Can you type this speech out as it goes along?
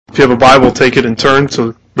If you have a Bible, take it and turn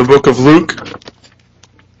to the book of Luke,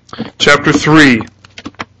 chapter 3.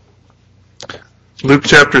 Luke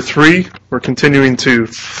chapter 3, we're continuing to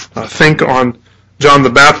think on John the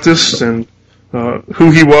Baptist and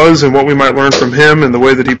who he was and what we might learn from him and the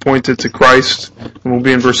way that he pointed to Christ. And we'll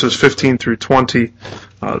be in verses 15 through 20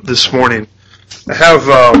 this morning. I have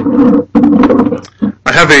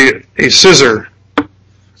a scissor.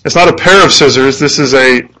 It's not a pair of scissors. This is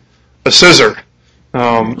a scissor.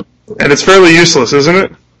 And it's fairly useless, isn't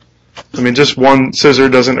it? I mean, just one scissor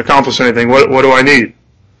doesn't accomplish anything. What do I need?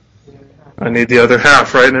 I need the other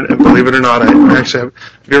half, right? And believe it or not, I actually have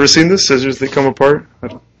you ever seen this? Scissors that come apart?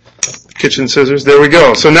 Kitchen scissors. There we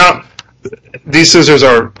go. So now, these scissors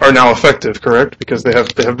are now effective, correct? Because they have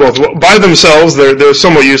both. By themselves, they're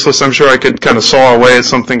somewhat useless. I'm sure I could kind of saw away at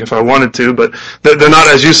something if I wanted to, but they're not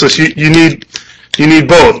as useless. You need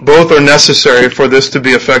both. Both are necessary for this to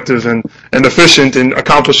be effective and efficient in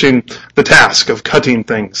accomplishing the task of cutting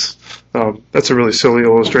things. That's a really silly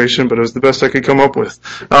illustration, but it was the best I could come up with.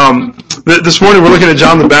 This morning we're looking at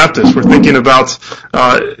John the Baptist. We're thinking about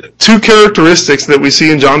two characteristics that we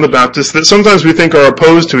see in John the Baptist that sometimes we think are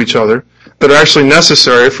opposed to each other, that are actually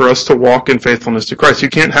necessary for us to walk in faithfulness to Christ. You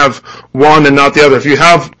can't have one and not the other. If you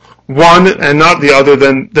have one and not the other,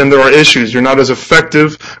 then there are issues. You're not as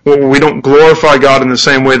effective. We don't glorify God in the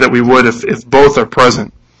same way that we would if both are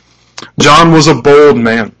present. John was a bold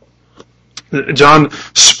man. John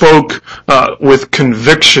spoke with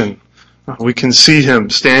conviction. We can see him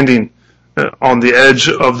standing on the edge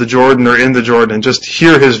of the Jordan or in the Jordan and just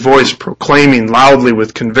hear his voice proclaiming loudly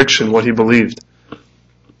with conviction what he believed.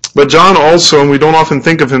 But John also, and we don't often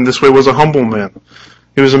think of him this way, was a humble man.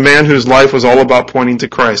 He was a man whose life was all about pointing to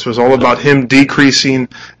Christ. It was all about him decreasing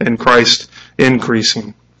and Christ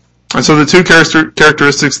increasing. And so the two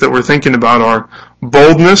characteristics that we're thinking about are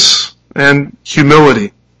boldness and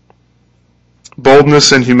humility.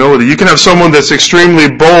 Boldness and humility. You can have someone that's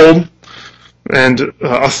extremely bold and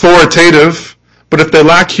authoritative, but if they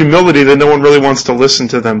lack humility, then no one really wants to listen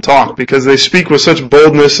to them talk because they speak with such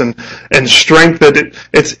boldness and strength that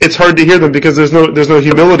it's hard to hear them because there's no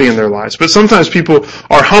humility in their lives. But sometimes people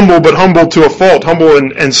are humble, but humble to a fault, humble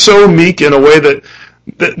and so meek in a way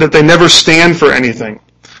that they never stand for anything,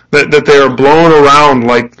 that they are blown around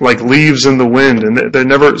like leaves in the wind, and they're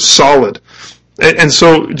never solid. And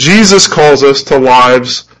so Jesus calls us to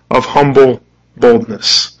lives of humble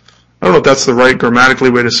boldness. I don't know if that's the right grammatically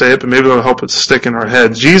way to say it, but maybe it'll help it stick in our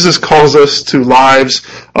heads. Jesus calls us to lives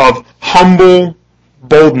of humble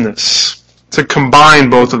boldness, to combine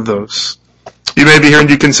both of those. You may be here and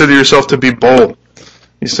you consider yourself to be bold.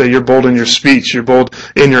 You say you're bold in your speech, you're bold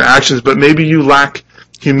in your actions, but maybe you lack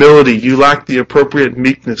humility, you lack the appropriate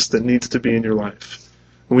meekness that needs to be in your life.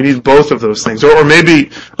 We need both of those things. Or maybe,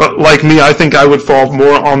 like me, I think I would fall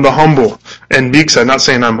more on the humble and meek side. Not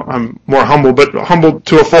saying I'm more humble, but humble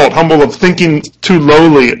to a fault. Humble of thinking too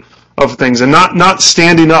lowly of things and not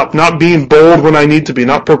standing up, not being bold when I need to be,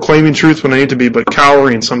 not proclaiming truth when I need to be, but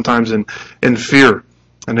cowering sometimes in fear.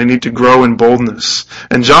 And I need to grow in boldness.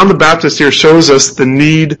 And John the Baptist here shows us the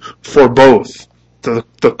need for both.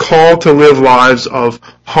 The call to live lives of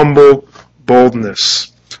humble boldness.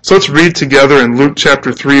 So let's read together in Luke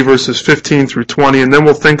chapter 3, verses 15 through 20, and then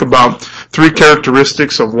we'll think about three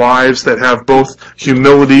characteristics of lives that have both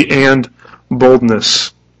humility and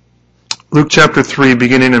boldness. Luke chapter 3,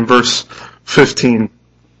 beginning in verse 15.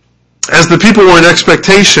 As the people were in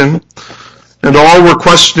expectation, and all were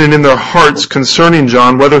questioning in their hearts concerning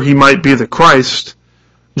John whether he might be the Christ,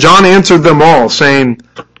 John answered them all, saying,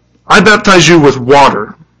 I baptize you with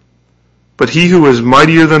water, but he who is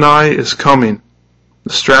mightier than I is coming,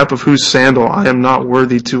 the strap of whose sandal I am not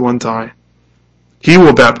worthy to untie. He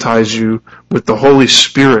will baptize you with the Holy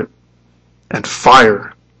Spirit and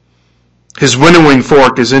fire. His winnowing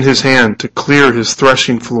fork is in his hand to clear his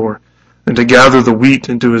threshing floor and to gather the wheat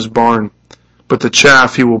into his barn, but the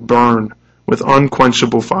chaff he will burn with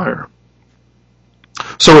unquenchable fire.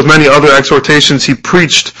 So with many other exhortations he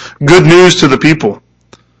preached good news to the people.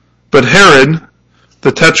 But Herod,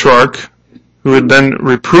 the Tetrarch, who had been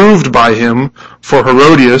reproved by him for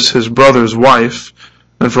Herodias, his brother's wife,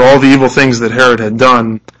 and for all the evil things that Herod had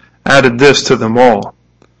done, added this to them all,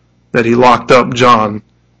 that he locked up John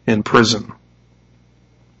in prison.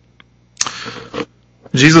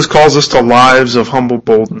 Jesus calls us to lives of humble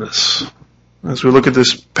boldness. As we look at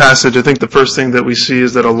this passage, I think the first thing that we see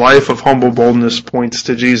is that a life of humble boldness points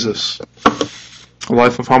to Jesus. A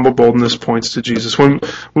life of humble boldness points to Jesus. When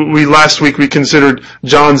last week we considered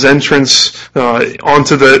John's entrance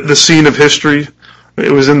onto the scene of history,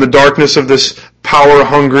 It was in the darkness of this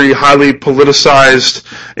power-hungry, highly politicized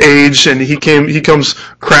age, and he comes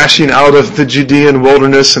crashing out of the Judean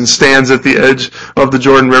wilderness and stands at the edge of the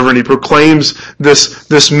Jordan River, and he proclaims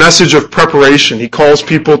this message of preparation. He calls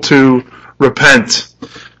people to repent.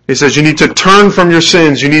 He says, you need to turn from your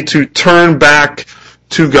sins. You need to turn back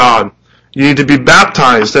to God. You need to be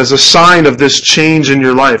baptized as a sign of this change in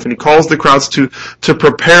your life. And he calls the crowds to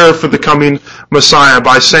prepare for the coming Messiah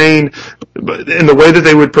by saying, in the way that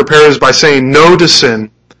they would prepare is by saying no to sin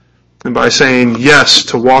and by saying yes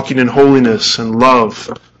to walking in holiness and love.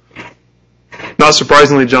 Not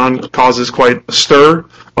surprisingly, John causes quite a stir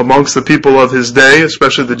amongst the people of his day,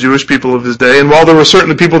 especially the Jewish people of his day. And while there were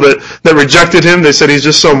certainly people that rejected him, they said he's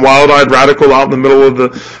just some wild-eyed radical out in the middle of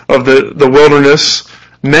the wilderness,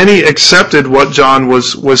 many accepted what John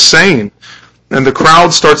was saying. And the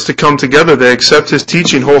crowd starts to come together. They accept his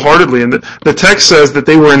teaching wholeheartedly. And the text says that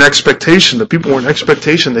they were in expectation. The people were in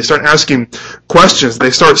expectation. They start asking questions.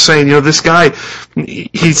 They start saying, this guy,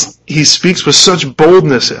 he speaks with such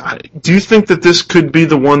boldness. Do you think that this could be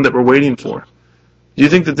the one that we're waiting for? Do you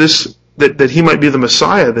think that that he might be the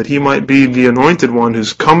Messiah, that he might be the anointed one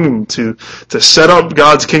who's coming to set up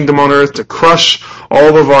God's kingdom on earth, to crush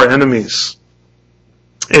all of our enemies?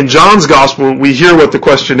 In John's gospel, we hear what the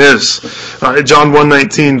question is. John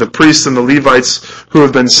 1:19, the priests and the Levites who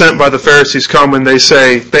have been sent by the Pharisees come and they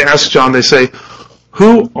ask John,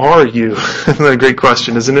 who are you? That's a great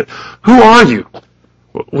question, isn't it? Who are you?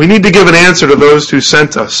 We need to give an answer to those who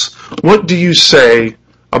sent us. What do you say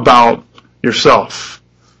about yourself?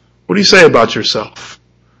 What do you say about yourself?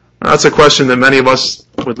 That's a question that many of us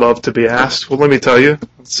would love to be asked. Well, let me tell you.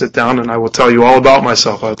 Sit down and I will tell you all about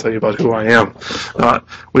myself. I'll tell you about who I am.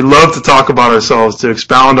 We love to talk about ourselves, to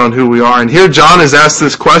expound on who we are. And here John has asked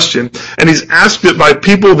this question, and he's asked it by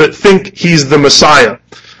people that think he's the Messiah.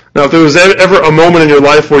 Now, if there was ever a moment in your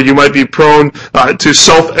life where you might be prone to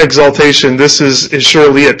self-exaltation, this is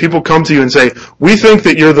surely it. People come to you and say, we think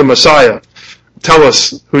that you're the Messiah. Tell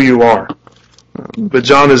us who you are. But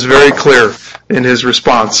John is very clear in his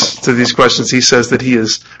response to these questions. He says that he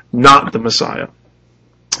is not the Messiah.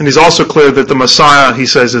 And he's also clear that the Messiah, he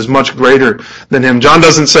says, is much greater than him. John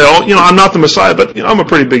doesn't say, I'm not the Messiah, but I'm a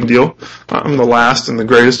pretty big deal. I'm the last and the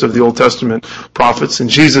greatest of the Old Testament prophets. And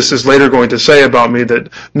Jesus is later going to say about me that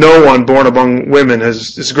no one born among women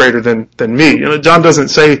is greater than me. John doesn't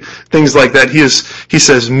say things like that. He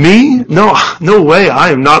says, me? No way, I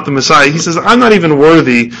am not the Messiah. He says, I'm not even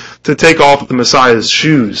worthy to take off the Messiah's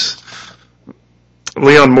shoes.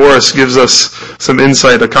 Leon Morris gives us some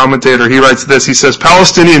insight, a commentator. He writes this. He says,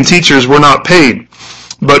 Palestinian teachers were not paid,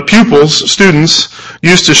 but pupils, students,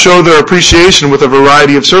 used to show their appreciation with a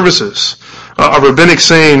variety of services. A rabbinic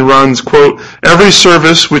saying runs, quote, every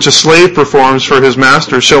service which a slave performs for his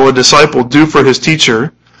master shall a disciple do for his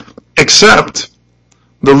teacher, except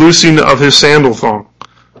the loosing of his sandal thong.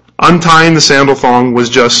 Untying the sandal thong was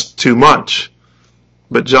just too much.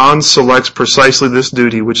 But John selects precisely this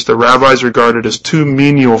duty, which the rabbis regarded as too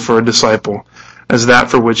menial for a disciple, as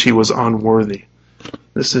that for which he was unworthy.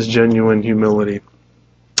 This is genuine humility.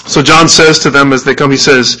 So John says to them as they come, he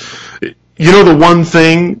says, the one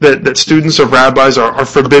thing that students of rabbis are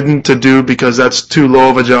forbidden to do because that's too low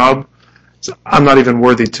of a job? I'm not even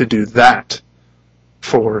worthy to do that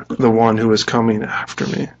for the one who is coming after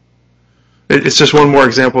me. It's just one more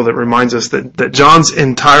example that reminds us that John's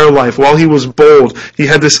entire life, while he was bold, he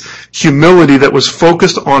had this humility that was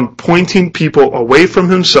focused on pointing people away from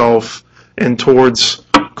himself and towards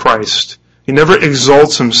Christ. He never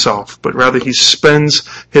exalts himself, but rather he spends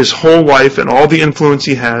his whole life and all the influence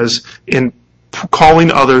he has in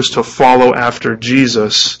calling others to follow after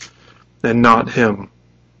Jesus and not him.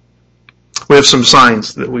 We have some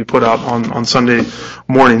signs that we put out on Sunday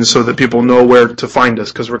mornings so that people know where to find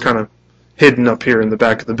us, because we're kind of hidden up here in the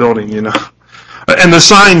back of the building, And the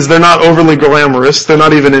signs, they're not overly glamorous. They're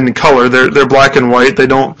not even in color. They're black and white. They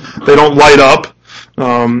don't light up.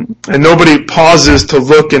 And nobody pauses to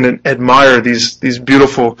look and admire these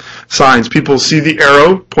beautiful signs. People see the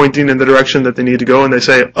arrow pointing in the direction that they need to go, and they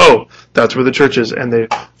say, oh, that's where the church is, and they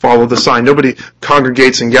follow the sign. Nobody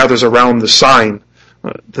congregates and gathers around the sign.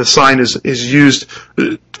 The sign is used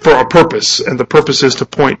for a purpose, and the purpose is to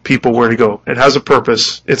point people where to go. It has a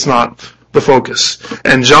purpose. It's not the focus.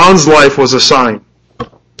 And John's life was a sign.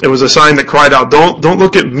 It was a sign that cried out, don't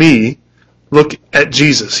look at me, look at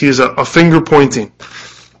Jesus. He is a finger pointing.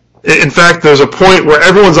 In fact, there's a point where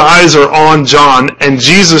everyone's eyes are on John, and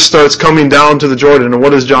Jesus starts coming down to the Jordan, and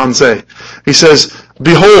what does John say? He says,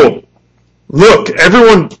 behold, look,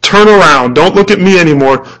 everyone turn around, don't look at me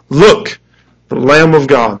anymore, look, the Lamb of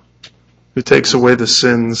God who takes away the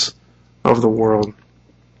sins of the world.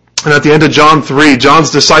 And at the end of John 3,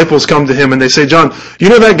 John's disciples come to him and they say, John, you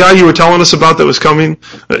know that guy you were telling us about that was coming?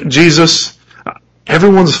 Jesus?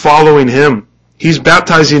 Everyone's following him. He's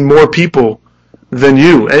baptizing more people than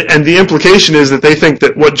you. And the implication is that they think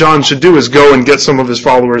that what John should do is go and get some of his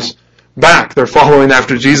followers back. They're following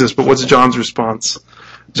after Jesus. But what's John's response?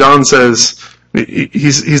 John says,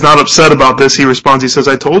 he's not upset about this. He responds, he says,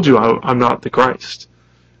 I told you I'm not the Christ.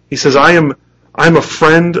 He says, I am a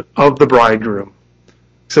friend of the bridegroom.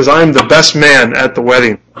 He says, I am the best man at the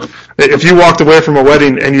wedding. If you walked away from a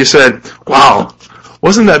wedding and you said, wow,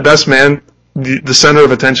 wasn't that best man the center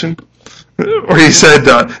of attention? Or he said,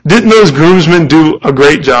 didn't those groomsmen do a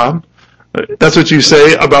great job? That's what you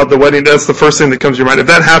say about the wedding. That's the first thing that comes to your mind. If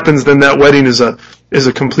that happens, then that wedding is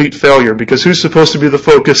a complete failure, because who's supposed to be the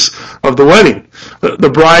focus of the wedding? The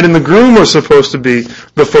bride and the groom are supposed to be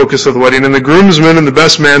the focus of the wedding, and the groomsmen and the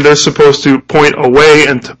best man, they're supposed to point away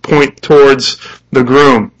and to point towards the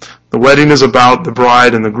groom. The wedding is about the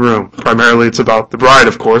bride and the groom. Primarily it's about the bride,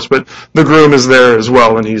 of course, but the groom is there as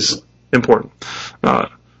well, and he's important.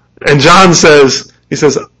 And John says, he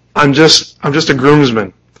says, I'm just a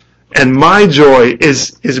groomsman. And my joy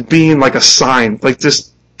is being like a sign, like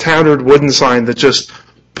this tattered wooden sign that just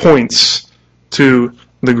points to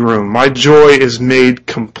the groom. My joy is made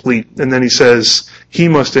complete. And then he says, he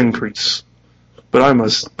must increase, but I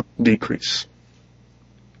must decrease.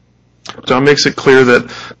 John makes it clear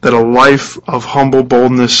that a life of humble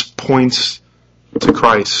boldness points to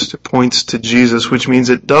Christ. It points to Jesus, which means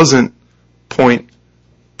it doesn't point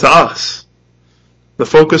to us. The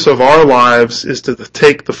focus of our lives is to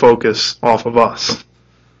take the focus off of us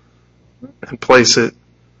and place it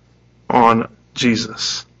on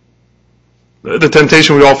Jesus. The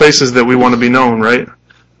temptation we all face is that we want to be known, right?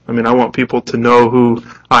 I mean, I want people to know who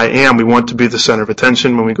I am. We want to be the center of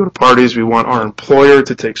attention. When we go to parties, we want our employer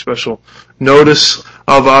to take special notice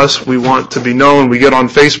of us. We want to be known. We get on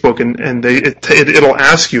Facebook and it'll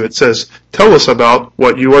ask you, it says, tell us about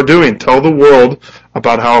what you are doing. Tell the world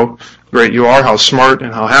about how great you are, how smart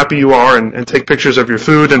and how happy you are, and take pictures of your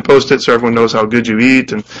food and post it so everyone knows how good you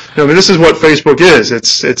eat. And this is what Facebook is.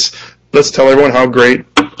 It's let's tell everyone how great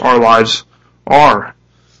our lives are.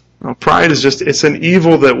 Now, pride is it's an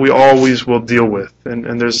evil that we always will deal with.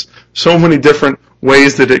 And there's so many different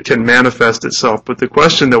ways that it can manifest itself. But the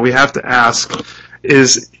question that we have to ask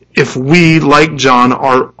is if we, like John,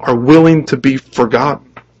 are willing to be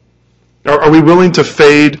forgotten. Are we willing to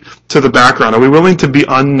fade to the background? Are we willing to be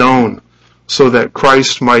unknown so that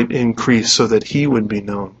Christ might increase, so that He would be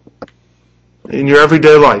known? In your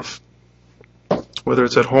everyday life, whether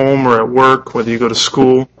it's at home or at work, whether you go to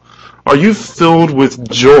school, are you filled with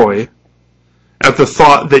joy at the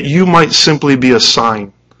thought that you might simply be a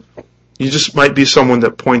sign? You just might be someone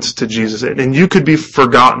that points to Jesus, and you could be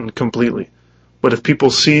forgotten completely. But if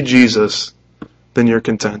people see Jesus, then you're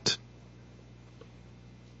content.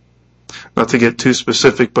 Not to get too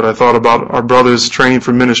specific, but I thought about our brothers training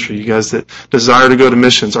for ministry, you guys that desire to go to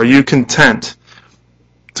missions. Are you content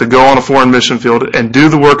to go on a foreign mission field and do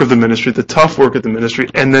the work of the ministry, the tough work of the ministry,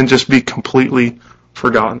 and then just be completely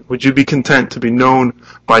forgotten? Would you be content to be known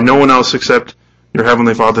by no one else except your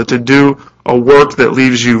Heavenly Father, to do a work that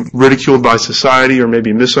leaves you ridiculed by society or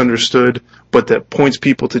maybe misunderstood, but that points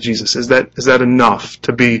people to Jesus? Is that enough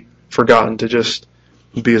to be forgotten, to just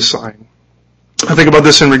be a sign? I think about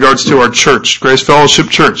this in regards to our church, Grace Fellowship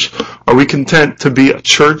Church. Are we content to be a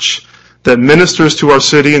church that ministers to our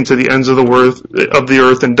city and to the ends of the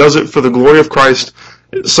earth and does it for the glory of Christ,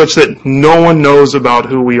 such that no one knows about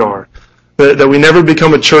who we are? That we never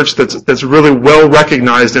become a church that's really well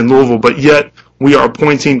recognized in Louisville, but yet we are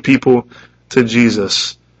pointing people to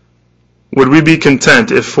Jesus. Would we be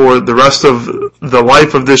content if for the rest of the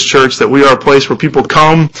life of this church that we are a place where people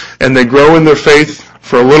come and they grow in their faith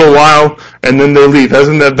for a little while and then they leave?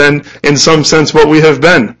 Hasn't that been in some sense what we have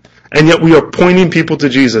been? And yet we are pointing people to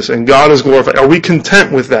Jesus and God is glorified. Are we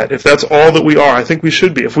content with that? If that's all that we are, I think we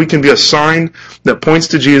should be. If we can be a sign that points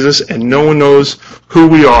to Jesus and no one knows who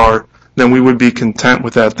we are, then we would be content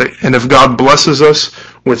with that. And if God blesses us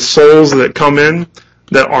with souls that come in,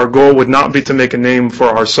 that our goal would not be to make a name for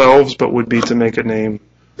ourselves, but would be to make a name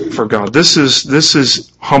for God. This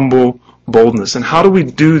is humble boldness. And how do we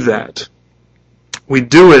do that? We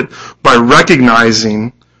do it by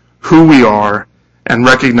recognizing who we are and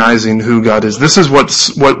recognizing who God is. This is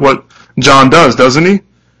what John does, doesn't he?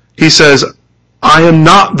 He says, I am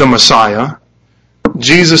not the Messiah.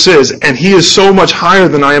 Jesus is, and He is so much higher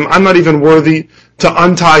than I am, I'm not even worthy to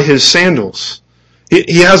untie His sandals.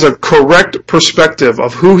 He has a correct perspective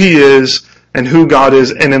of who He is and who God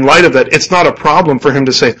is, and in light of that, it's not a problem for Him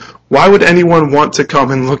to say, why would anyone want to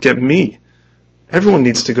come and look at me? Everyone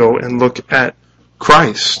needs to go and look at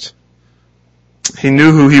Christ. He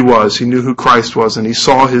knew who he was. He knew who Christ was, and he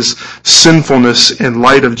saw his sinfulness in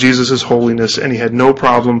light of Jesus' holiness, and he had no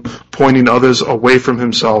problem pointing others away from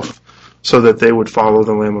himself so that they would follow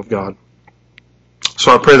the Lamb of God.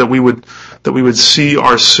 So I pray that we would see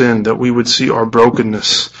our sin, that we would see our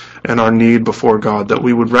brokenness and our need before God, that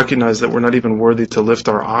we would recognize that we're not even worthy to lift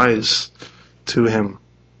our eyes to him.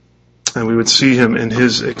 And we would see him in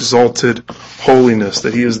his exalted holiness,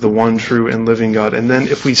 that he is the one true and living God. And then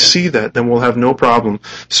if we see that, then we'll have no problem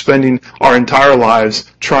spending our entire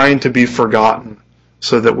lives trying to be forgotten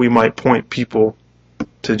so that we might point people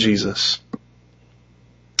to Jesus.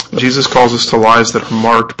 Jesus calls us to lives that are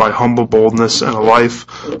marked by humble boldness, and a life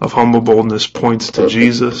of humble boldness points to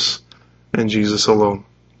Jesus and Jesus alone.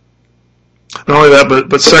 Not only that,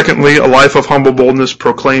 but secondly, a life of humble boldness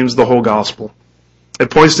proclaims the whole gospel. It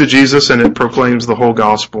points to Jesus and it proclaims the whole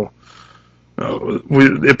gospel.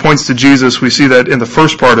 It points to Jesus. We see that in the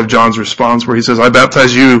first part of John's response where he says, I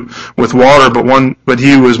baptize you with water, but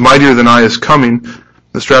he who is mightier than I is coming,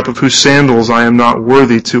 the strap of whose sandals I am not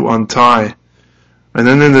worthy to untie. And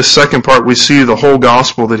then in this second part we see the whole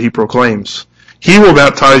gospel that he proclaims. He will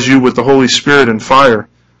baptize you with the Holy Spirit and fire.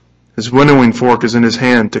 His winnowing fork is in his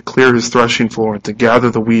hand to clear his threshing floor and to gather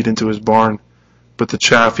the wheat into his barn. But the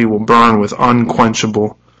chaff he will burn with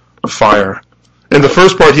unquenchable fire. In the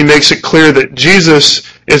first part, he makes it clear that Jesus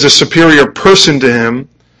is a superior person to him,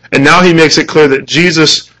 and now he makes it clear that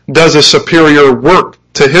Jesus does a superior work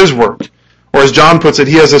to his work. Or as John puts it,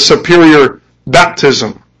 he has a superior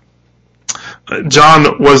baptism.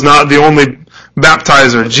 John was not the only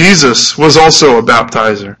baptizer. Jesus was also a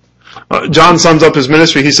baptizer. John sums up his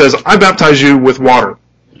ministry. He says, I baptize you with water.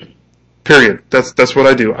 Period. That's what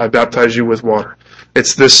I do. I baptize you with water.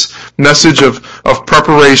 It's this message of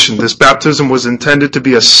preparation. This baptism was intended to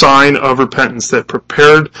be a sign of repentance that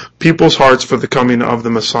prepared people's hearts for the coming of the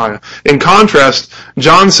Messiah. In contrast,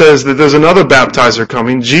 John says that there's another baptizer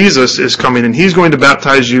coming. Jesus is coming, and he's going to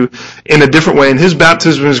baptize you in a different way. And his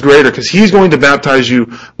baptism is greater because he's going to baptize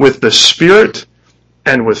you with the Spirit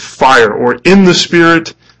and with fire, or in the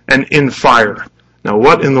Spirit and in fire. Now,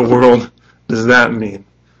 what in the world does that mean?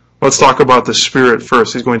 Let's talk about the Spirit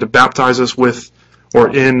first. He's going to baptize us with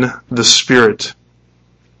or in the Spirit.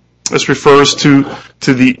 This refers to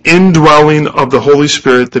the indwelling of the Holy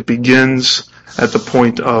Spirit that begins at the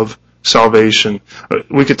point of salvation.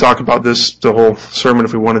 We could talk about this the whole sermon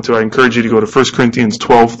if we wanted to. I encourage you to go to 1 Corinthians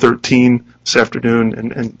 12:13 this afternoon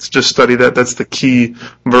and just study that. That's the key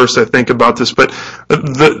verse, I think, about this. But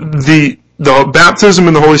the baptism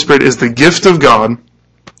in the Holy Spirit is the gift of God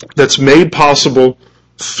that's made possible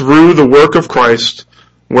through the work of Christ,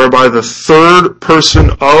 whereby the third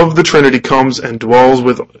person of the Trinity comes and dwells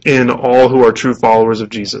within all who are true followers of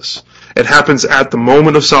Jesus. It happens at the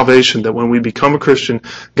moment of salvation that when we become a Christian,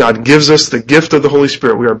 God gives us the gift of the Holy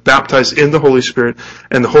Spirit. We are baptized in the Holy Spirit,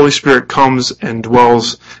 and the Holy Spirit comes and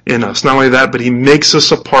dwells in us. Not only that, but he makes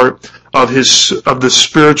us a part of the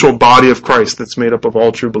spiritual body of Christ that's made up of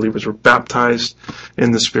all true believers. We're baptized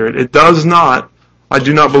in the Spirit. It does not, I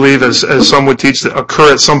do not believe, as some would teach, that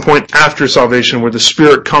occur at some point after salvation where the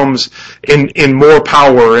Spirit comes in more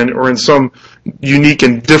power or in some unique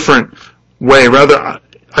and different way. Rather,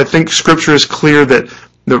 I think Scripture is clear that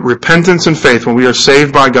the repentance and faith, when we are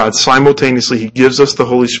saved by God, simultaneously He gives us the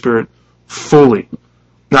Holy Spirit fully.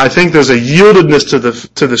 Now, I think there's a yieldedness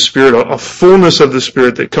to the Spirit, a fullness of the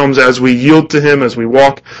Spirit that comes as we yield to Him, as we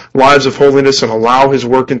walk lives of holiness and allow His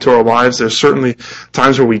work into our lives. There's certainly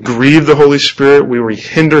times where we grieve the Holy Spirit, where we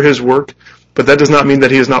hinder His work, but that does not mean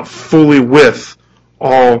that He is not fully with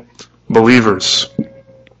all believers.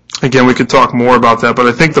 Again, we could talk more about that, but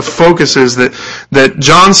I think the focus is that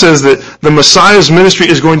John says that the Messiah's ministry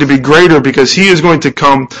is going to be greater because He is going to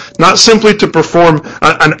come not simply to perform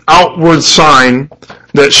an outward sign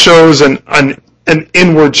that shows an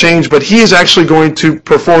inward change, but He is actually going to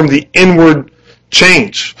perform the inward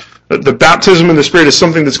change. The baptism in the Spirit is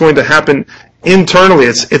something that's going to happen internally.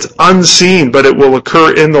 It's unseen, but it will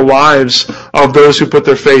occur in the lives of those who put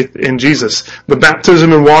their faith in Jesus. The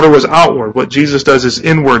baptism in water was outward. What Jesus does is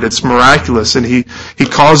inward. It's miraculous, and He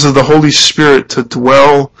causes the Holy Spirit to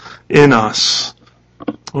dwell in us.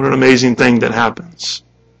 What an amazing thing that happens.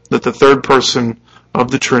 That the third person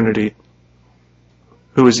of the Trinity,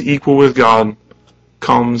 who is equal with God,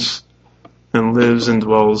 comes and lives and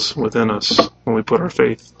dwells within us when we put our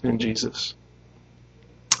faith in Jesus.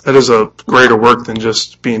 That is a greater work than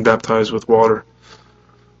just being baptized with water.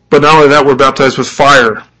 But not only that, we're baptized with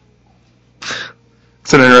fire.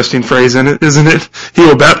 It's an interesting phrase, isn't it? He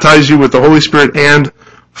will baptize you with the Holy Spirit and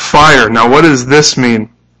fire. Now, what does this mean?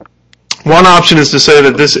 One option is to say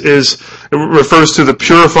that it refers to the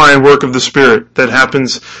purifying work of the Spirit that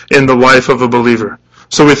happens in the life of a believer.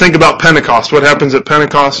 So we think about Pentecost. What happens at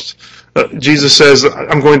Pentecost? Jesus says,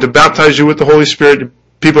 I'm going to baptize you with the Holy Spirit.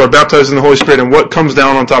 People are baptized in the Holy Spirit, and what comes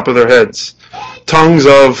down on top of their heads? Tongues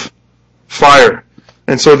of fire.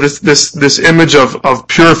 And so this image of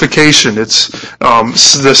purification, it's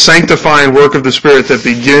the sanctifying work of the Spirit that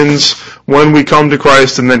begins when we come to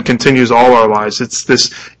Christ and then continues all our lives. It's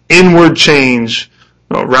this inward change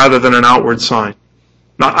rather than an outward sign.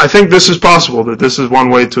 Now, I think this is possible, that this is one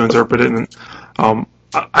way to interpret it, and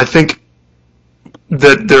I think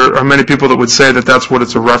that there are many people that would say that that's what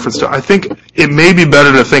it's a reference to. I think it may be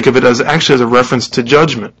better to think of it as actually as a reference to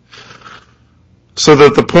judgment. So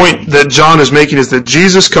that the point that John is making is that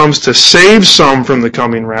Jesus comes to save some from the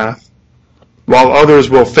coming wrath, while others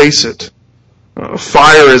will face it.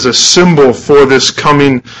 Fire is a symbol for this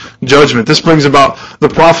coming judgment. This brings about the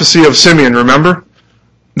prophecy of Simeon, remember?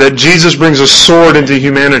 That Jesus brings a sword into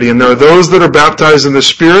humanity, and there are those that are baptized in the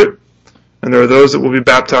Spirit, and there are those that will be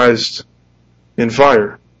baptized in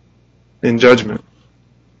fire, in judgment.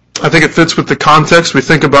 I think it fits with the context. We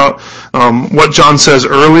think about what John says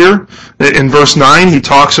earlier. In verse 9, he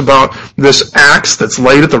talks about this axe that's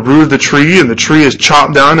laid at the root of the tree, and the tree is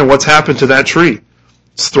chopped down, and what's happened to that tree?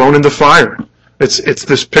 It's thrown into fire. It's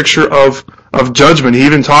this picture of judgment. He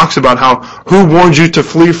even talks about who warned you to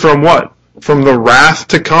flee from what? From the wrath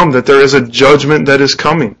to come, that there is a judgment that is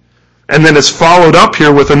coming. And then it's followed up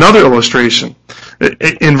here with another illustration.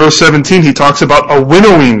 In verse 17, he talks about a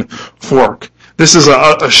winnowing fork. This is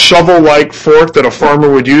a shovel-like fork that a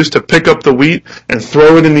farmer would use to pick up the wheat and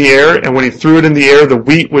throw it in the air. And when he threw it in the air, the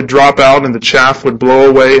wheat would drop out and the chaff would blow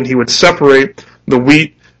away, and he would separate the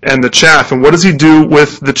wheat and the chaff. And what does he do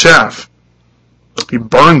with the chaff? He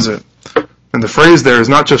burns it. And the phrase there is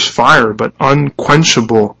not just fire, but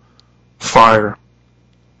unquenchable fire.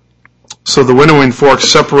 So the winnowing fork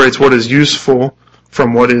separates what is useful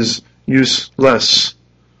from what is useless.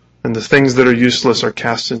 And the things that are useless are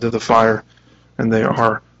cast into the fire, and they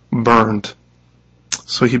are burned.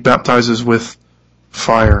 So he baptizes with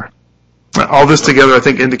fire. All this together, I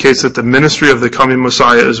think, indicates that the ministry of the coming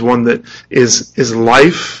Messiah is one that is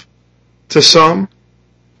life to some,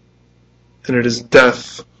 and it is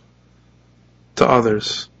death to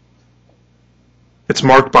others. It's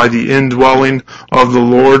marked by the indwelling of the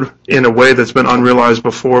Lord in a way that's been unrealized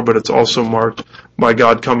before, but it's also marked by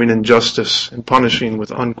God coming in justice and punishing with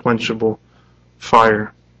unquenchable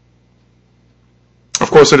fire. Of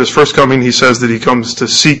course, at his first coming, he says that he comes to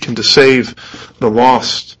seek and to save the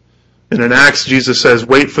lost. And in Acts, Jesus says,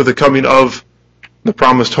 wait for the coming of the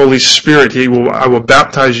promised Holy Spirit. I will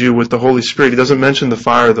baptize you with the Holy Spirit. He doesn't mention the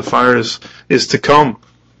fire. The fire is to come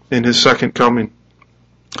in his second coming.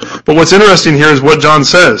 But what's interesting here is what John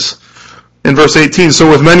says in verse 18. So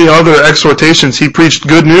with many other exhortations, he preached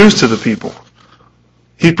good news to the people.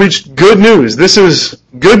 He preached good news. This is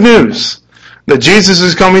good news. That Jesus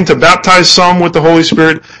is coming to baptize some with the Holy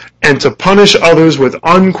Spirit and to punish others with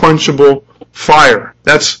unquenchable fire.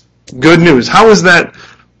 That's good news. How is that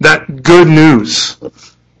good news?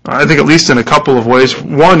 I think at least in a couple of ways.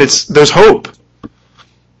 One, there's hope.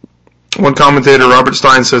 One commentator, Robert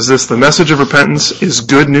Stein, says this: the message of repentance is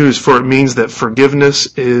good news, for it means that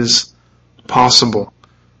forgiveness is possible.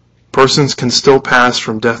 Persons can still pass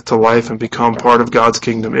from death to life and become part of God's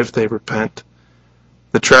kingdom if they repent.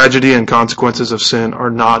 The tragedy and consequences of sin are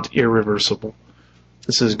not irreversible.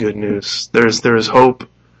 This is good news. There is hope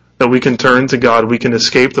that we can turn to God. We can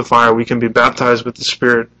escape the fire. We can be baptized with the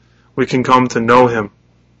Spirit. We can come to know Him.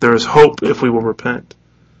 There is hope if we will repent.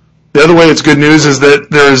 The other way it's good news is that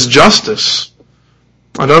there is justice.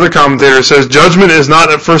 Another commentator says, judgment is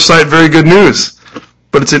not at first sight very good news,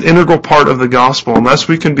 but it's an integral part of the gospel. Unless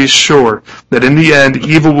we can be sure that in the end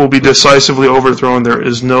evil will be decisively overthrown, there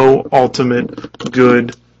is no ultimate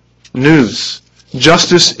good news.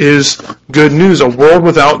 Justice is good news. A world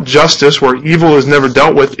without justice, where evil is never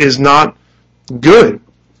dealt with, is not good.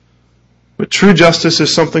 But true justice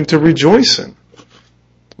is something to rejoice in.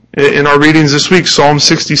 In our readings this week, Psalm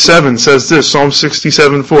 67 says this, Psalm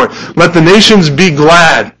 67:4. Let the nations be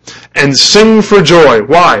glad and sing for joy.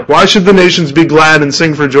 Why? Why should the nations be glad and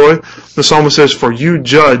sing for joy? The psalmist says, for you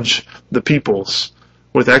judge the peoples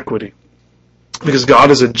with equity. Because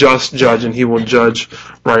God is a just judge and He will judge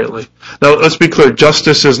rightly. Now, let's be clear.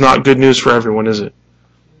 Justice is not good news for everyone, is it?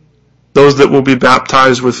 Those that will be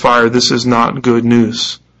baptized with fire, this is not good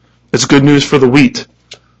news. It's good news for the wheat.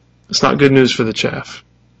 It's not good news for the chaff.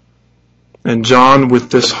 And John, with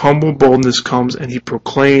this humble boldness, comes and he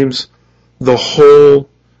proclaims the whole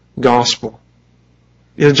gospel.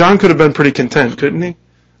 You know, John could have been pretty content, couldn't he?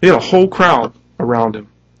 He had a whole crowd around him.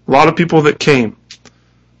 A lot of people that came.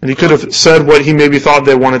 And he could have said what he maybe thought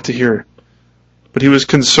they wanted to hear. But he was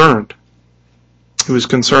concerned. He was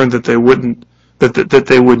concerned that they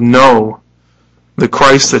would know the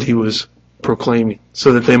Christ that he was proclaiming,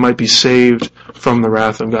 so that they might be saved from the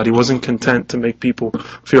wrath of God. He wasn't content to make people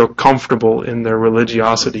feel comfortable in their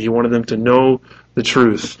religiosity. He wanted them to know the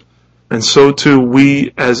truth. And so too,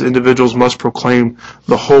 we as individuals must proclaim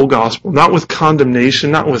the whole gospel, not with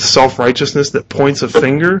condemnation, not with self-righteousness that points a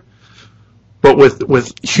finger, but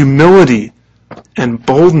with humility and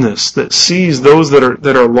boldness that sees those that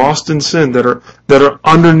are lost in sin, that are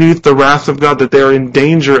underneath the wrath of God, that they are in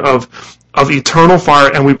danger of eternal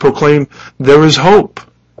fire, and we proclaim there is hope.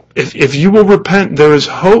 If you will repent, there is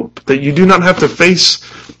hope that you do not have to face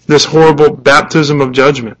this horrible baptism of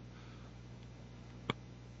judgment.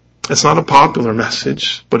 It's not a popular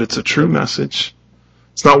message, but it's a true message.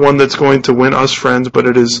 It's not one that's going to win us friends, but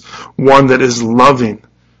it is one that is loving.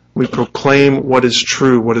 We proclaim what is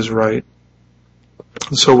true, what is right.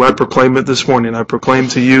 And so I proclaim it this morning. I proclaim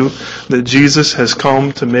to you that Jesus has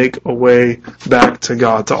come to make a way back to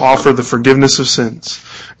God, to offer the forgiveness of sins.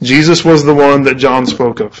 Jesus was the one that John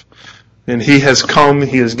spoke of. And he has come,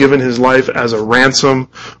 he has given his life as a ransom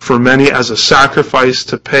for many, as a sacrifice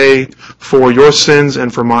to pay for your sins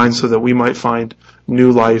and for mine, so that we might find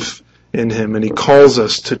new life in him. And he calls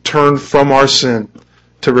us to turn from our sin,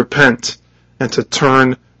 to repent, and to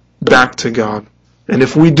turn back to God. And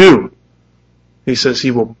if we do, he says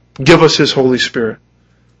he will give us his Holy Spirit.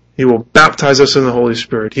 He will baptize us in the Holy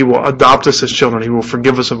Spirit. He will adopt us as children. He will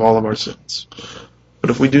forgive us of all of our sins.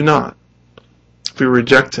 But if we do not, if we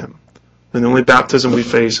reject him, then the only baptism we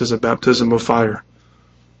face is a baptism of fire.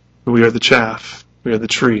 We are the chaff. We are the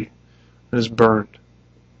tree that is burned.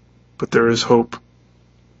 But there is hope.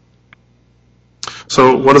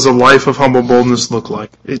 So what does a life of humble boldness look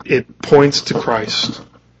like? It points to Christ.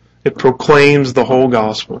 It proclaims the whole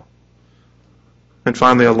gospel. And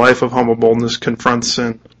finally, a life of humble boldness confronts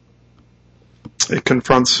sin. It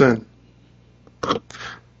confronts sin.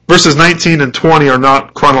 Verses 19 and 20 are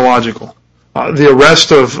not chronological. The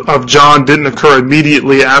arrest of John didn't occur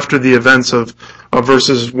immediately after the events of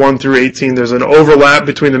verses 1 through 18. There's an overlap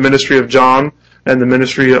between the ministry of John and the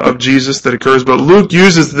ministry of Jesus that occurs. But Luke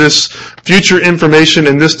uses this future information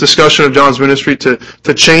in this discussion of John's ministry to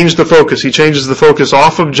change the focus. He changes the focus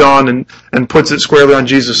off of John and puts it squarely on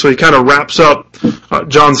Jesus. So he kind of wraps up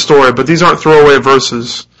John's story. But these aren't throwaway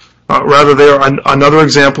verses. Rather, they are another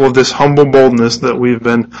example of this humble boldness that we've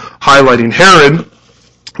been highlighting. Herod,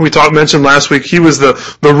 we mentioned last week, he was the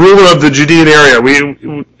ruler of the Judean area.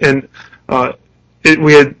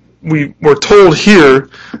 We were told here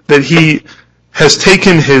that he has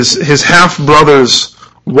taken his half-brother's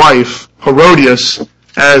wife, Herodias,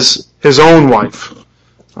 as his own wife.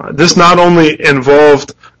 This not only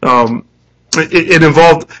involved, it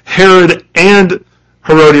involved Herod and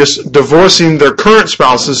Herodias divorcing their current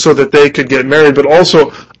spouses so that they could get married, but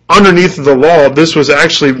also underneath the law, this was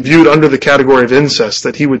actually viewed under the category of incest,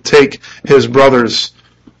 that he would take his brother's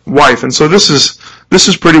wife. And so this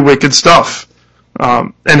is pretty wicked stuff.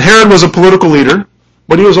 And Herod was a political leader,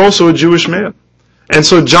 but he was also a Jewish man. And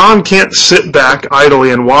so John can't sit back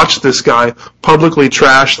idly and watch this guy publicly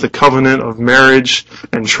trash the covenant of marriage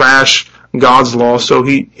and trash God's law, so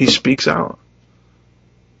he speaks out.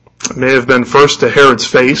 It may have been first to Herod's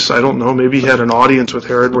face. I don't know. Maybe he had an audience with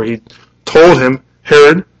Herod where he told him,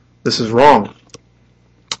 Herod, this is wrong.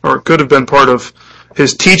 Or it could have been part of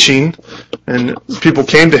his teaching, and people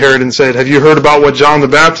came to Herod and said, have you heard about what John the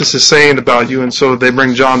Baptist is saying about you? And so they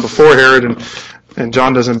bring John before Herod, and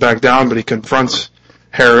John doesn't back down, but he confronts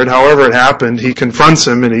Herod. However it happened, he confronts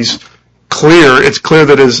him, and it's clear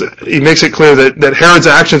that he makes it clear that Herod's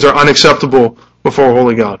actions are unacceptable before a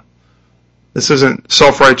holy God. This isn't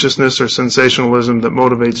self-righteousness or sensationalism that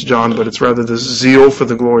motivates John, but it's rather this zeal for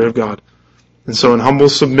the glory of God. And so in humble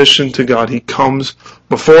submission to God, he comes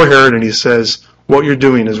before Herod and he says, what you're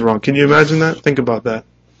doing is wrong. Can you imagine that? Think about that.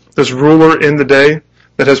 This ruler in the day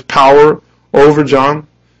that has power over John,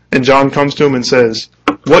 and John comes to him and says,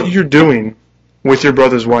 what you're doing with your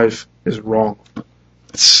brother's wife is wrong.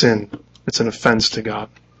 It's sin. It's an offense to God.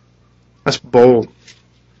 That's bold.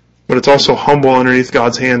 But it's also humble underneath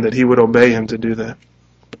God's hand that he would obey him to do that.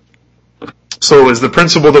 So is the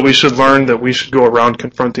principle that we should learn that we should go around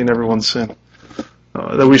confronting everyone's sin.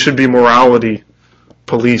 That we should be morality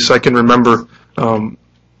police. I can remember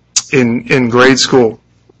in grade school,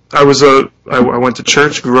 I went to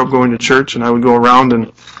church, grew up going to church, and I would go around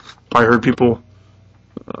and I heard people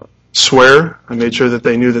swear. I made sure that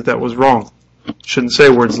they knew that was wrong. Shouldn't say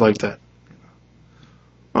words like that.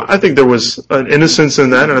 I think there was an innocence in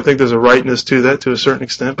that, and I think there's a rightness to that to a certain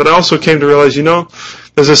extent. But I also came to realize,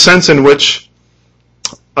 there's a sense in which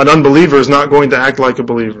an unbeliever is not going to act like a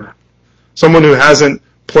believer. Someone who hasn't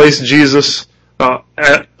placed Jesus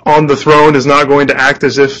on the throne is not going to act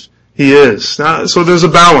as if he is. So there's a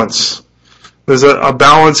balance. There's a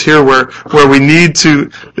balance here where we need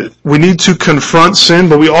to confront sin,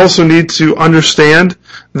 but we also need to understand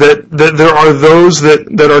that there are those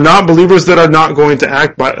that are not believers that are not going to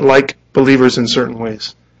act like believers in certain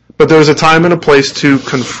ways. But there's a time and a place to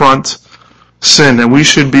confront sin, and we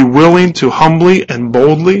should be willing to humbly and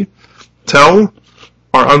boldly tell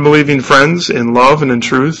our unbelieving friends in love and in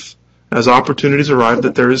truth, as opportunities arrive,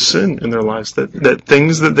 that there is sin in their lives, that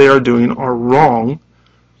things that they are doing are wrong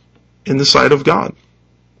in the sight of God.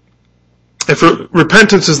 If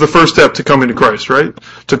repentance is the first step to coming to Christ, right?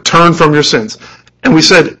 To turn from your sins. And we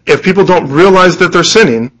said, if people don't realize that they're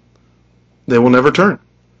sinning, they will never turn.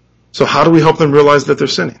 So how do we help them realize that they're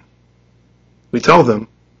sinning? We tell them,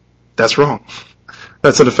 that's wrong.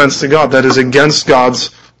 That's an offense to God. That is against God's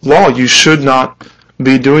law. You should not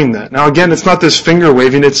be doing that. Now again, it's not this finger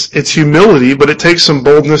waving, it's humility, but it takes some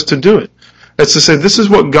boldness to do it. It's to say, this is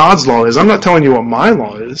what God's law is. I'm not telling you what my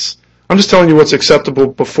law is. I'm just telling you what's acceptable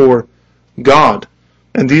before God.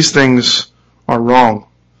 And these things are wrong.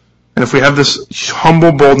 And if we have this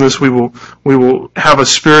humble boldness, we will have a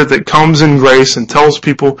spirit that comes in grace and tells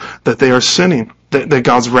people that they are sinning, that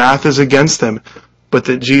God's wrath is against them, but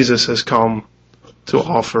that Jesus has come to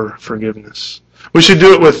offer forgiveness. We should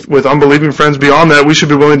do it with unbelieving friends. Beyond that, we should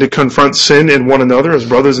be willing to confront sin in one another as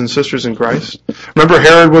brothers and sisters in Christ. Remember,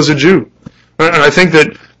 Herod was a Jew. And I think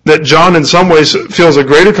that John in some ways feels a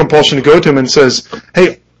greater compulsion to go to him and says,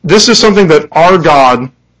 hey, this is something that our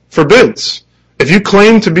God forbids. If you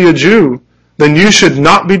claim to be a Jew, then you should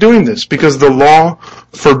not be doing this because the law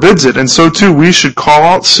forbids it. And so too, we should call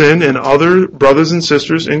out sin in other brothers and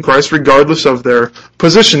sisters in Christ regardless of their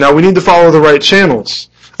position. Now, we need to follow the right channels.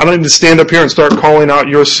 I don't need to stand up here and start calling out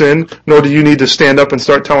your sin, nor do you need to stand up and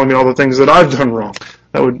start telling me all the things that I've done wrong.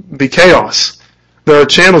 That would be chaos. There are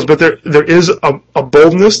channels, but there is a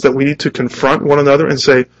boldness that we need to confront one another and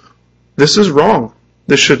say, this is wrong.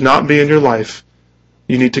 This should not be in your life.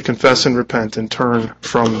 You need to confess and repent and turn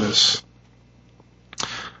from this.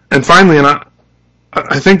 And finally, and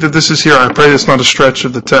I think that this is here, I pray it's not a stretch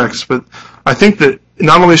of the text, but I think that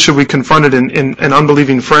not only should we confront it in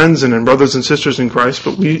unbelieving friends and in brothers and sisters in Christ,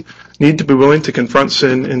 but we need to be willing to confront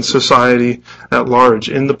sin in society at large,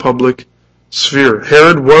 in the public sphere.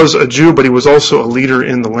 Herod was a Jew, but he was also a leader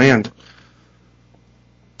in the land.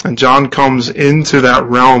 And John comes into that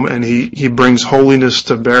realm and he brings holiness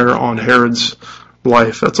to bear on Herod's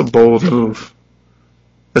life. That's a bold move.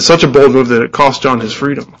 It's such a bold move that it cost John his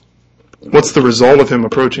freedom. What's the result of him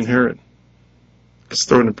approaching Herod? He's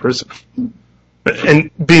thrown in prison.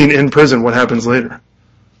 And being in prison, what happens later?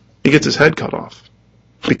 He gets his head cut off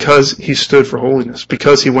because he stood for holiness,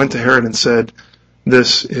 because he went to Herod and said,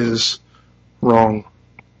 this is wrong.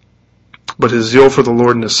 But his zeal for the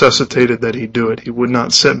Lord necessitated that he do it. He would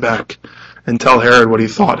not sit back and tell Herod what he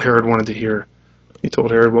thought Herod wanted to hear. He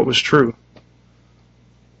told Herod what was true.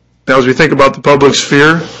 Now, as we think about the public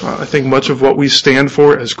sphere, I think much of what we stand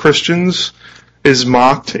for as Christians is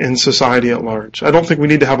mocked in society at large. I don't think we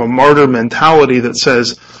need to have a martyr mentality that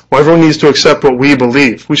says, well, everyone needs to accept what we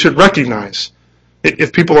believe. We should recognize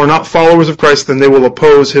if people are not followers of Christ, then they will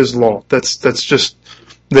oppose his law. That's just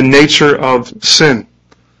the nature of sin.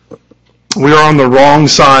 We are on the wrong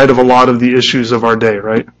side of a lot of the issues of our day,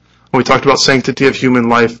 right? When we talked about sanctity of human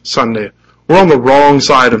life Sunday, we're on the wrong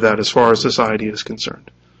side of that as far as society is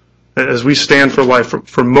concerned. As we stand for life,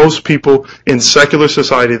 for most people in secular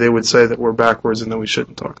society, they would say that we're backwards and that we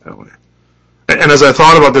shouldn't talk that way. And as I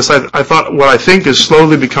thought about this, I thought what I think is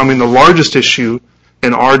slowly becoming the largest issue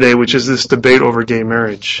in our day, which is this debate over gay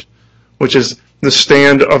marriage, which is the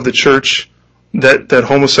stand of the church that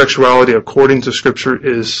homosexuality, according to Scripture,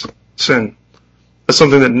 is sin. That's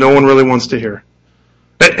something that no one really wants to hear.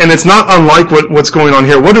 And it's not unlike what's going on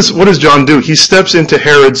here. What does John do? He steps into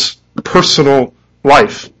Herod's personal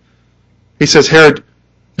life. He says, Herod,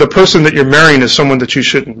 the person that you're marrying is someone that you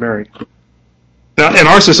shouldn't marry. Now, in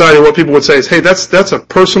our society, what people would say is, hey, that's a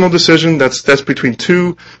personal decision. That's between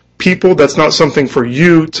two people. That's not something for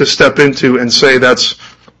you to step into and say that's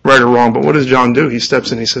right or wrong. But what does John do? He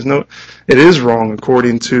steps in. He says, no, it is wrong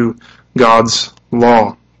according to God's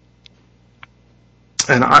law.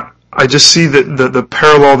 And I just see the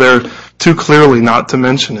parallel there too clearly not to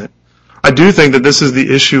mention it. I do think that this is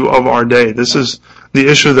the issue of our day. This is the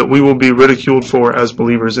issue that we will be ridiculed for as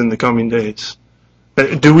believers in the coming days.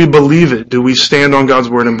 Do we believe it? Do we stand on God's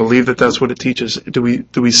word and believe that that's what it teaches? Do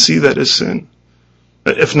we see that as sin?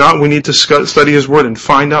 If not, we need to study His word and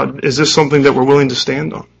find out, is this something that we're willing to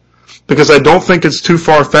stand on? Because I don't think it's too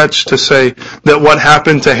far-fetched to say that what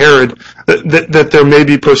happened to Herod, that there may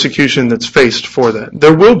be persecution that's faced for that.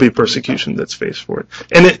 There will be persecution that's faced for it.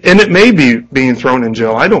 And it may be being thrown in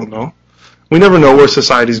jail. I don't know. We never know where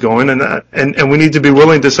society's going, and we need to be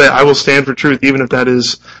willing to say, I will stand for truth, even if that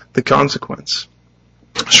is the consequence.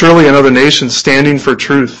 Surely in other nations, standing for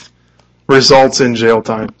truth results in jail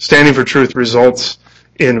time. Standing for truth results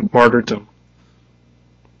in martyrdom.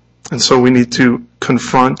 And so we need to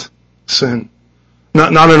confront sin.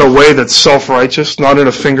 Not in a way that's self-righteous, not in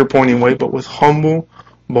a finger-pointing way, but with humble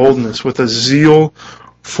boldness, with a zeal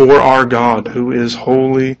for our God, who is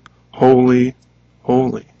holy, holy,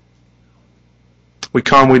 holy. We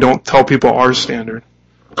come, we don't tell people our standard.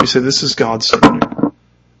 We say, this is God's standard.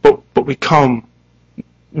 But we come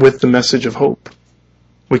with the message of hope.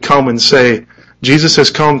 We come and say, Jesus has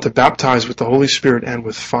come to baptize with the Holy Spirit and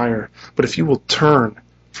with fire. But if you will turn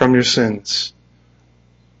from your sins,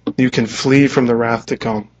 you can flee from the wrath to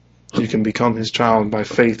come. You can become His child by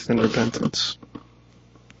faith and repentance.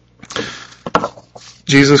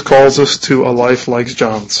 Jesus calls us to a life like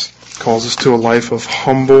John's. Calls us to a life of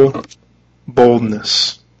humble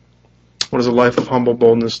boldness. What does a life of humble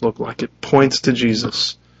boldness look like? It points to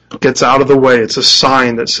Jesus. Gets out of the way. It's a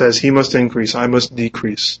sign that says He must increase, I must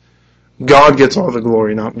decrease. God gets all the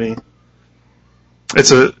glory, not me.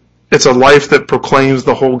 It's a life that proclaims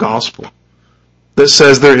the whole gospel. That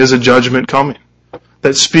says there is a judgment coming.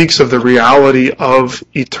 That speaks of the reality of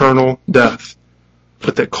eternal death.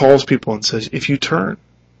 But that calls people and says, if you turn,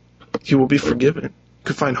 you will be forgiven. You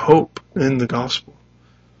can find hope in the gospel.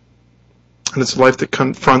 And it's a life that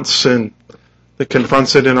confronts sin. That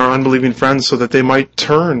confronts it in our unbelieving friends so that they might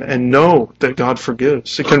turn and know that God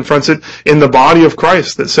forgives. It confronts it in the body of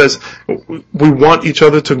Christ that says we want each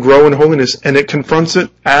other to grow in holiness, and it confronts it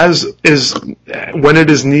as is when it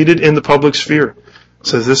is needed in the public sphere. It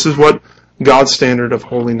says this is what God's standard of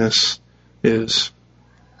holiness is.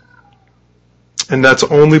 And that's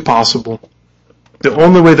only possible. The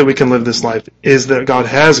only way that we can live this life is that God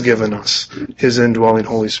has given us His indwelling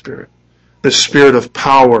Holy Spirit. The Spirit of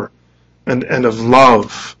power and of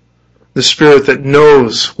love. The Spirit that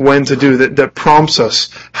knows when to do, that prompts us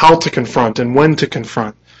how to confront and when to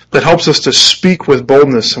confront. That helps us to speak with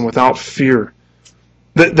boldness and without fear.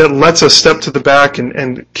 That lets us step to the back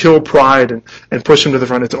and kill pride and push Him to the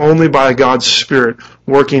front. It's only by God's Spirit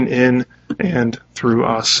working in and through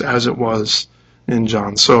us as it was in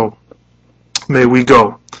John. So may we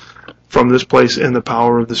go from this place in the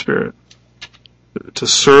power of the Spirit to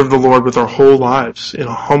serve the Lord with our whole lives in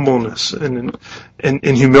humbleness and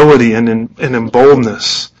in humility and in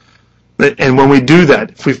boldness. And when we do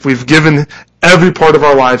that, if we've given every part of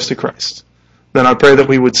our lives to Christ, then I pray that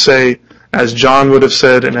we would say, as John would have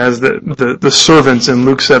said, and as the servants in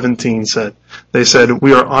Luke 17 said, they said,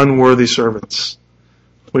 we are unworthy servants.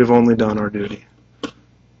 We've only done our duty.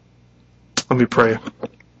 Let me pray.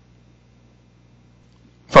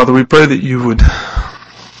 Father, we pray that you would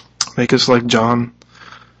make us like John,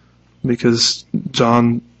 because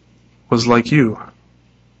John was like you.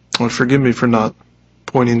 Lord, forgive me for not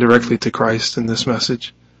pointing directly to Christ in this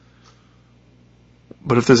message.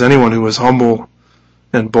 But if there's anyone who was humble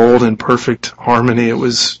and bold in perfect harmony, it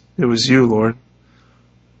was you, Lord.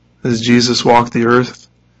 As Jesus walked the earth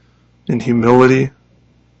in humility,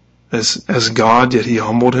 as God, yet He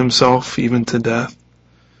humbled Himself even to death.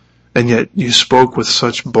 And yet you spoke with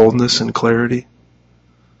such boldness and clarity.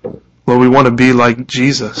 Lord, we want to be like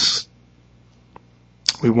Jesus.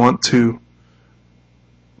 We want to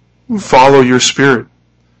follow your Spirit,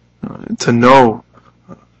 to know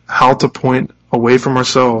how to point away from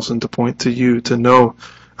ourselves and to point to you, to know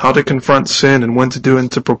how to confront sin and when to do,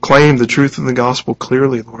 and to proclaim the truth of the gospel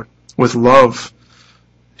clearly, Lord, with love,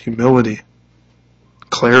 humility,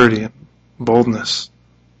 clarity, and boldness.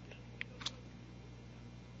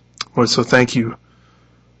 Lord, so thank you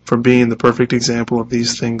for being the perfect example of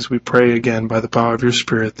these things. We pray again by the power of your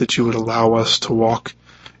Spirit that you would allow us to walk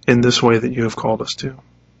in this way that you have called us to.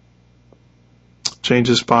 Change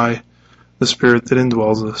us by the Spirit that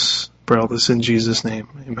indwells us. Pray all this in Jesus' name.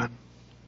 Amen.